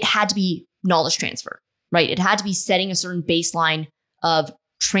it had to be knowledge transfer, right? It had to be setting a certain baseline of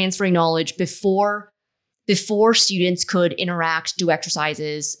transferring knowledge before students could interact, do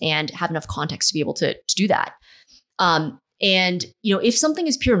exercises, and have enough context to be able to do that. And, if something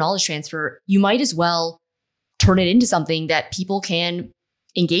is pure knowledge transfer, you might as well turn it into something that people can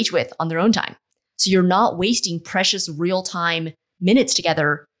engage with on their own time. So you're not wasting precious real-time minutes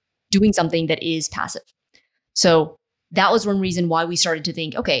together doing something that is passive. So that was one reason why we started to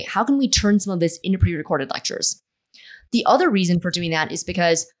think, okay, how can we turn some of this into pre-recorded lectures? The other reason for doing that is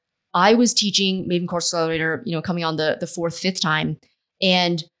because I was teaching Maven Course Accelerator, coming on the fourth, fifth time.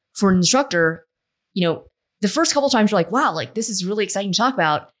 And for an instructor, the first couple of times you're like, wow, like this is really exciting to talk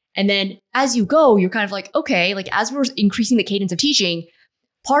about. And then as you go, you're kind of like, okay, like as we're increasing the cadence of teaching,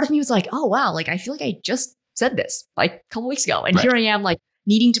 part of me was like, oh, wow, like I feel like I just said this like a couple weeks ago. And Here I am like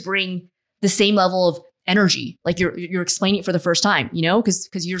needing to bring the same level of energy. Like you're explaining it for the first time,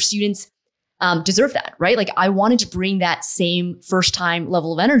 because your students deserve that, right? Like I wanted to bring that same first time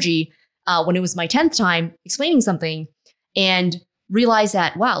level of energy when it was my 10th time explaining something and realize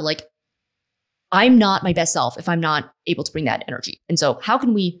that, wow, like I'm not my best self if I'm not able to bring that energy. And so how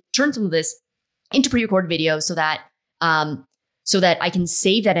can we turn some of this into pre-recorded videos so that I can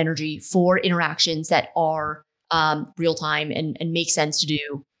save that energy for interactions that are real time and make sense to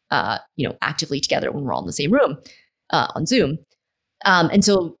do, actively together when we're all in the same room on Zoom. And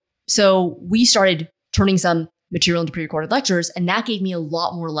so we started turning some material into pre-recorded lectures, and that gave me a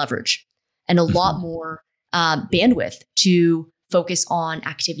lot more leverage and a lot more bandwidth to focus on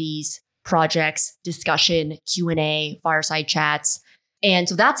activities, projects, discussion, Q&A, fireside chats. And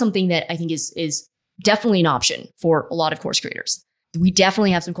so that's something that I think is definitely an option for a lot of course creators. We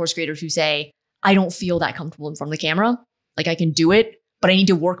definitely have some course creators who say, I don't feel that comfortable in front of the camera. Like I can do it, but I need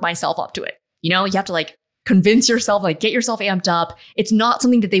to work myself up to it. You have to like convince yourself, like get yourself amped up. It's not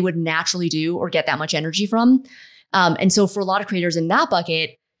something that they would naturally do or get that much energy from. And so for a lot of creators in that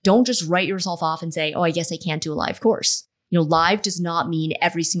bucket, don't just write yourself off and say, oh, I guess I can't do a live course. Live does not mean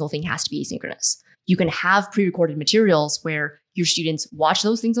every single thing has to be asynchronous. You can have pre-recorded materials where your students watch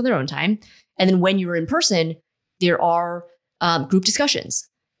those things on their own time. And then when you're in person, there are group discussions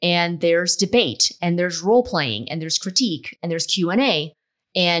and there's debate and there's role playing and there's critique and there's Q&A.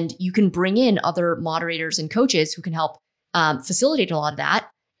 And you can bring in other moderators and coaches who can help facilitate a lot of that.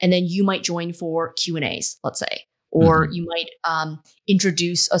 And then you might join for Q&As, let's say, or you might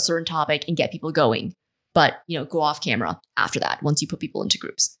introduce a certain topic and get people going, but go off camera after that once you put people into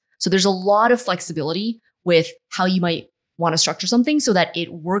groups. So there's a lot of flexibility with how you might want to structure something so that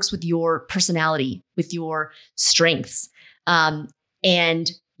it works with your personality, with your strengths.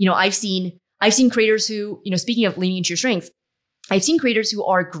 And I've seen creators who, speaking of leaning into your strengths, I've seen creators who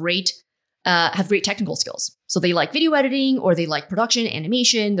are great, have great technical skills. So they like video editing or they like production,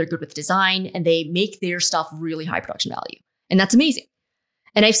 animation, they're good with design, and they make their stuff really high production value. And that's amazing.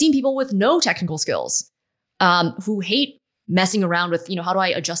 And I've seen people with no technical skills who hate messing around with, how do I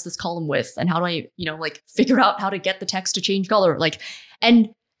adjust this column width and how do I, figure out how to get the text to change color, and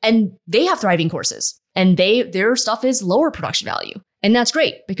they have thriving courses and their stuff is lower production value. And that's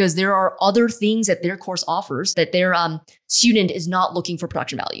great because there are other things that their course offers that their student is not looking for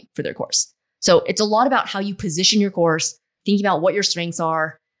production value for their course. So it's a lot about how you position your course, thinking about what your strengths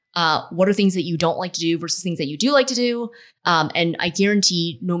are, what are things that you don't like to do versus things that you do like to do. And I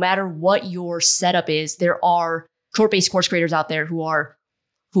guarantee no matter what your setup is, there are short-based course creators out there who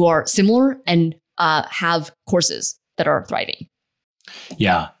are similar and have courses that are thriving.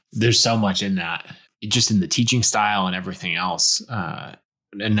 Yeah, there's so much in that, just in the teaching style and everything else.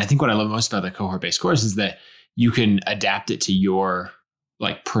 And I think what I love most about the cohort-based course is that you can adapt it to your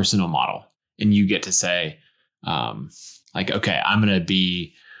personal model, and you get to say, okay, I'm going to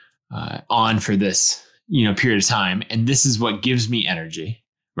be on for this, period of time, and this is what gives me energy,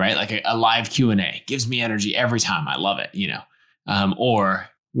 right? Like a live Q&A gives me energy every time. I love it, or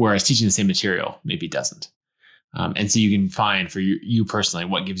whereas teaching the same material maybe doesn't. And so you can find for you personally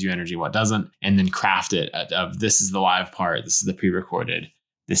what gives you energy, what doesn't, and then craft it of this is the live part, this is the pre-recorded,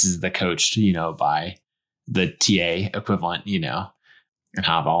 this is the coached, by the TA equivalent, and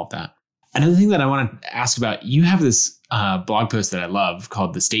have all of that. Another thing that I want to ask about, you have this blog post that I love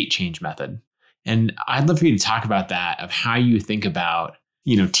called the state change method. And I'd love for you to talk about that, of how you think about,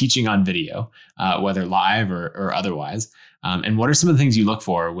 teaching on video, whether live or otherwise. And what are some of the things you look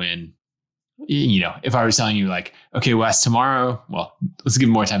for when, if I was telling you okay, Wes, tomorrow, well, let's give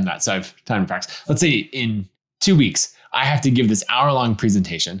more time than that. So I have time to practice. Let's say in 2 weeks, I have to give this hour-long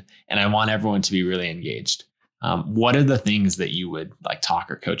presentation and I want everyone to be really engaged. What are the things that you would talk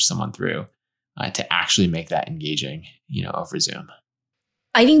or coach someone through to actually make that engaging, over Zoom?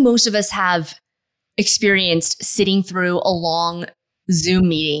 I think most of us have experienced sitting through a long Zoom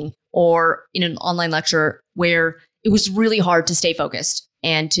meeting or in an online lecture where it was really hard to stay focused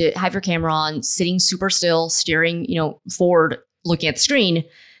and to have your camera on, sitting super still, staring, forward, looking at the screen,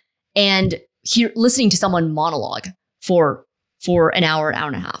 and listening to someone monologue for an hour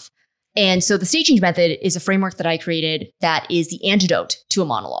and a half. And so the stage change method is a framework that I created that is the antidote to a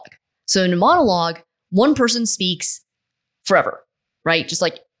monologue. So in a monologue, one person speaks forever, right? Just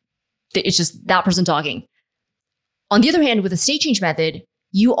like it's just that person talking. On the other hand, with a stage change method,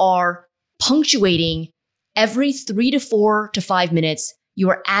 you are punctuating every 3 to 4 to 5 minutes. You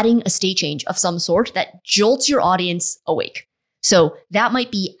are adding a state change of some sort that jolts your audience awake. So that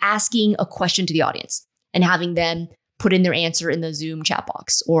might be asking a question to the audience and having them put in their answer in the Zoom chat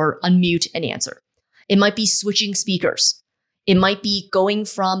box or unmute and answer. It might be switching speakers. It might be going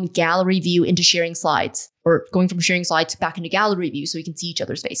from gallery view into sharing slides, or going from sharing slides back into gallery view so we can see each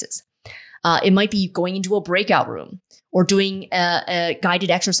other's faces. It might be going into a breakout room or doing a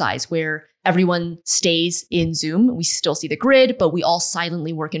guided exercise where everyone stays in Zoom. We still see the grid, but we all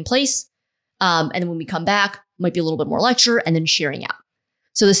silently work in place. And then when we come back, might be a little bit more lecture and then sharing out.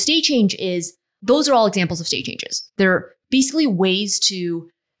 So the state change those are all examples of state changes. They're basically ways to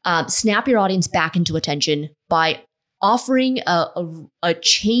snap your audience back into attention by offering a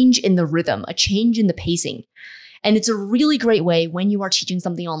change in the rhythm, a change in the pacing. And it's a really great way when you are teaching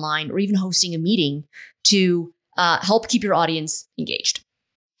something online or even hosting a meeting to help keep your audience engaged.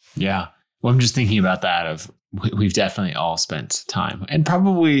 Yeah. Well, I'm just thinking about that we've definitely all spent time and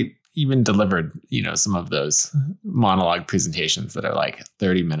probably even delivered, some of those monologue presentations that are like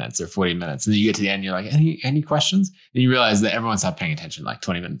 30 minutes or 40 minutes. And then you get to the end, you're like, any questions? And you realize that everyone stopped paying attention like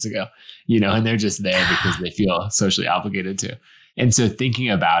 20 minutes ago, and they're just there because they feel socially obligated to. And so thinking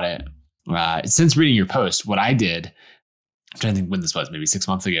about it, since reading your post, what I did, I'm trying to think when this was, maybe 6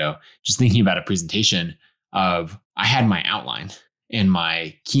 months ago, just thinking about a presentation I had my outline in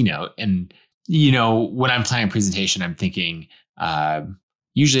my keynote. And, when I'm planning a presentation, I'm thinking,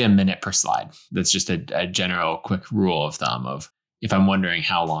 usually a minute per slide. That's just a general quick rule of thumb of if I'm wondering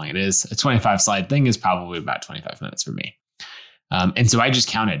how long it is. A 25 slide thing is probably about 25 minutes for me. And so I just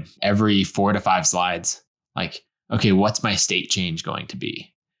counted every 4 to 5 slides, like, okay, what's my state change going to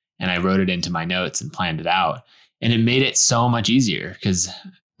be? And I wrote it into my notes and planned it out. And it made it so much easier because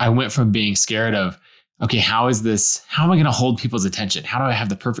I went from being scared of, okay, how am I going to hold people's attention? How do I have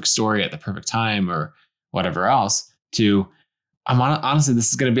the perfect story at the perfect time or whatever else to, honestly, this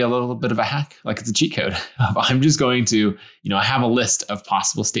is going to be a little bit of a hack. Like it's a cheat code. I'm just going to, I have a list of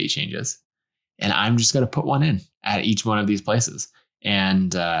possible state changes and I'm just going to put one in at each one of these places.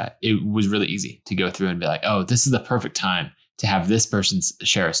 And it was really easy to go through and be like, oh, this is the perfect time to have this person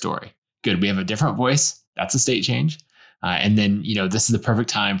share a story. Good. We have a different voice. That's a state change. And then, this is the perfect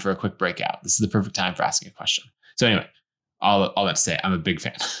time for a quick breakout. This is the perfect time for asking a question. So anyway, all that to say, I'm a big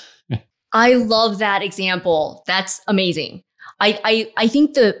fan. I love that example. That's amazing. I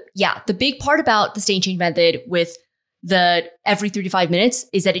think the big part about the state change method with the every 3 to 5 minutes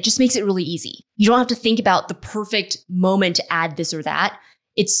is that it just makes it really easy. You don't have to think about the perfect moment to add this or that.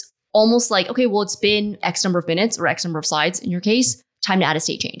 It's almost like, okay, well, it's been X number of minutes or X number of slides in your case, time to add a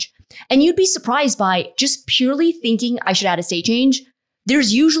state change. And you'd be surprised by just purely thinking I should add a state change.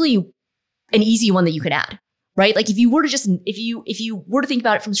 There's usually an easy one that you can add, right? Like if you were to think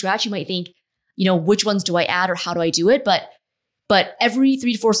about it from scratch, you might think, which ones do I add or how do I do it? But every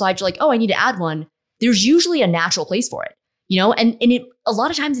 3 to 4 slides, you're like, oh, I need to add one. There's usually a natural place for it, and it, a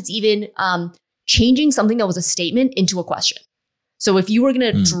lot of times it's even changing something that was a statement into a question. So if you were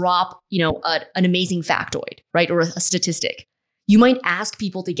going to drop, an amazing factoid, right? Or a statistic, you might ask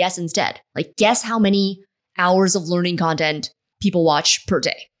people to guess instead, like guess how many hours of learning content people watch per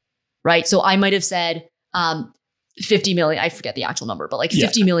day, right? So I might have said 50 million, I forget the actual number, but like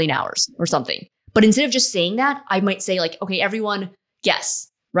 50 million hours or something. But instead of just saying that, I might say like, okay, everyone guess,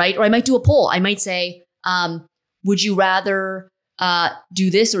 right? Or I might do a poll. I might say, would you rather do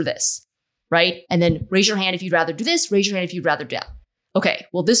this or this, right? And then raise your hand if you'd rather do this, raise your hand if you'd rather do that. Okay,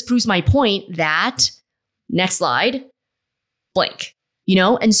 well, this proves my point that, next slide, blank,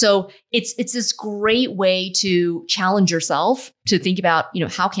 And so it's this great way to challenge yourself to think about,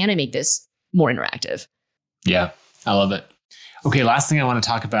 how can I make this more interactive? Yeah, I love it. Okay, last thing I want to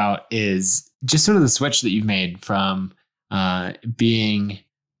talk about is just sort of the switch that you've made from being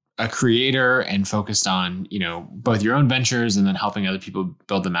a creator and focused on, both your own ventures and then helping other people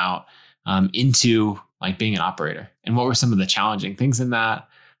build them out into like being an operator. And what were some of the challenging things in that?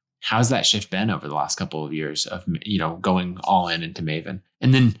 How's that shift been over the last couple of years of, going all in into Maven?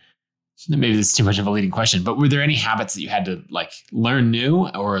 And then maybe this is too much of a leading question, but were there any habits that you had to like learn new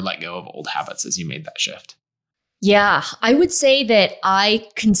or let go of old habits as you made that shift? Yeah, I would say that I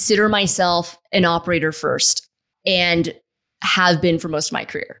consider myself an operator first. And have been for most of my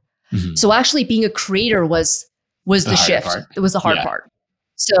career. So actually being a creator was the shift. Part. It was the hard part.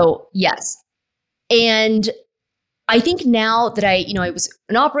 So yes. And I think now that I was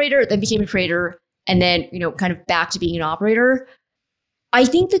an operator, then became a creator, and then, kind of back to being an operator, I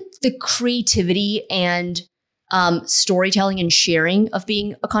think that the creativity and storytelling and sharing of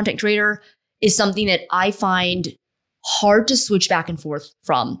being a content creator is something that I find hard to switch back and forth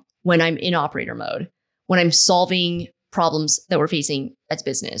from when I'm in operator mode, when I'm solving problems that we're facing as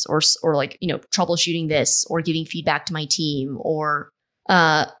business, or like, troubleshooting this, or giving feedback to my team, or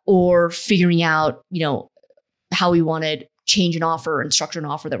figuring out, how we want to change an offer and structure an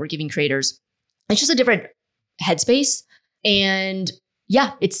offer that we're giving creators. It's just a different headspace. And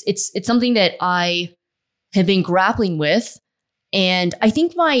yeah, it's something that I have been grappling with. And I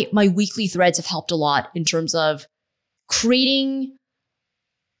think my weekly threads have helped a lot in terms of creating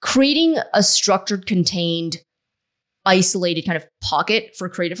a structured, contained, isolated kind of pocket for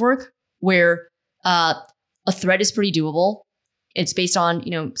creative work where a thread is pretty doable. It's based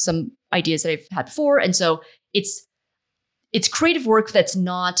on, some ideas that I've had before. And so it's creative work that's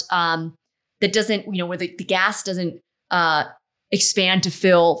not, that doesn't, where the gas doesn't expand to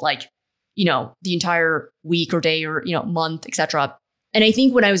fill like, the entire week or day or, month, etc. And I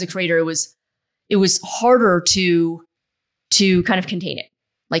think when I was a creator, it was harder to kind of contain it.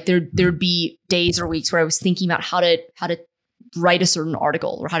 Like there'd be days or weeks where I was thinking about how to write a certain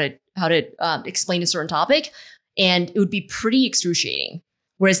article, or how to explain a certain topic, and it would be pretty excruciating.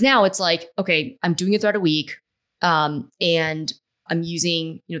 Whereas now it's like, okay, I'm doing a thread a week, and I'm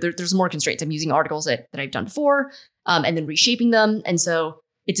using, there's more constraints. I'm using articles that I've done before, and then reshaping them, and so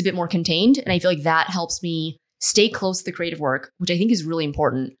it's a bit more contained. And I feel like that helps me stay close to the creative work, which I think is really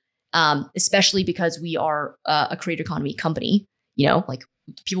important, especially because we are a creator economy company. Like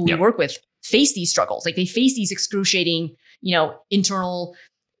people we work with face these struggles. Like they face these excruciating, internal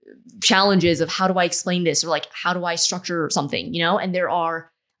challenges of how do I explain this, or like how do I structure something, and there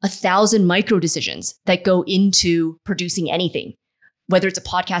are 1,000 micro decisions that go into producing anything, whether it's a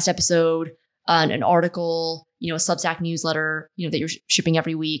podcast episode, an article, a Substack newsletter, that you're shipping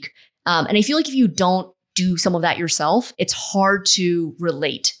every week. And I feel like if you don't do some of that yourself, it's hard to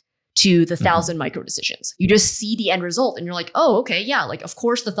relate to the 1,000 micro decisions. You just see the end result and you're like, oh, okay, yeah, like of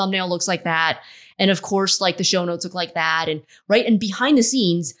course the thumbnail looks like that. And of course, like the show notes look like that. And right. And behind the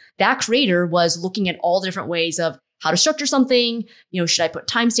scenes, that creator was looking at all the different ways of how to structure something. Should I put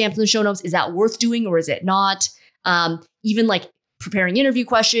timestamps in the show notes? Is that worth doing or is it not? Even like preparing interview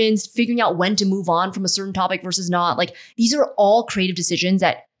questions, figuring out when to move on from a certain topic versus not. Like these are all creative decisions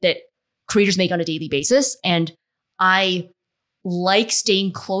that creators make on a daily basis. And I like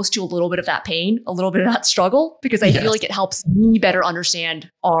staying close to a little bit of that pain, a little bit of that struggle, because I feel like it helps me better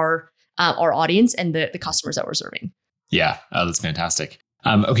understand our audience and the customers that we're serving. Yeah. Oh, that's fantastic.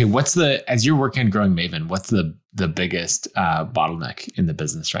 Okay. As you're working on growing Maven, what's the biggest bottleneck in the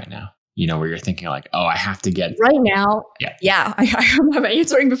business right now? Where you're thinking like, oh, I have to get right now. Yeah. I'm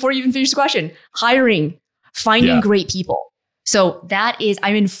answering before you even finish the question. Hiring, finding great people. So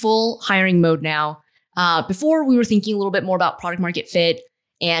I'm in full hiring mode now. Before we were thinking a little bit more about product market fit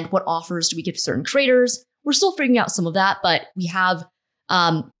and what offers do we give to certain creators. We're still figuring out some of that, but we have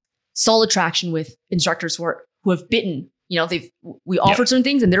solid traction with instructors who have bitten. We offered certain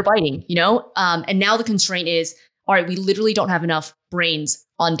things and they're biting. And now the constraint is, all right, we literally don't have enough brains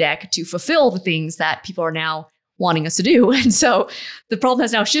on deck to fulfill the things that people are now wanting us to do. And so the problem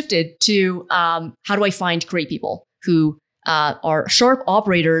has now shifted to how do I find great people who are sharp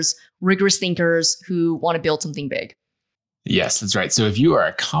operators, rigorous thinkers who want to build something big. Yes, that's right. So if you are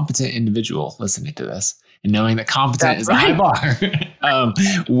a competent individual listening to this and knowing that competent is a high bar,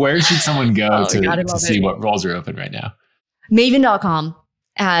 where should someone go to see what roles are open right now? Maven.com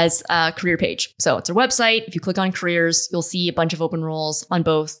has a career page. So it's our website. If you click on careers, you'll see a bunch of open roles on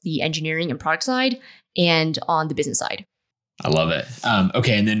both the engineering and product side and on the business side. I love it.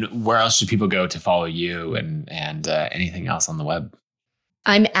 Okay. And then where else should people go to follow you and anything else on the web?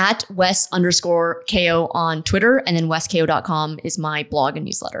 I'm at Wes_KO on Twitter, and then WesKO.com is my blog and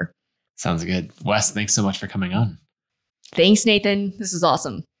newsletter. Sounds good. Wes, thanks so much for coming on. Thanks, Nathan. This is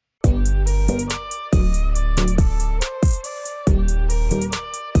awesome.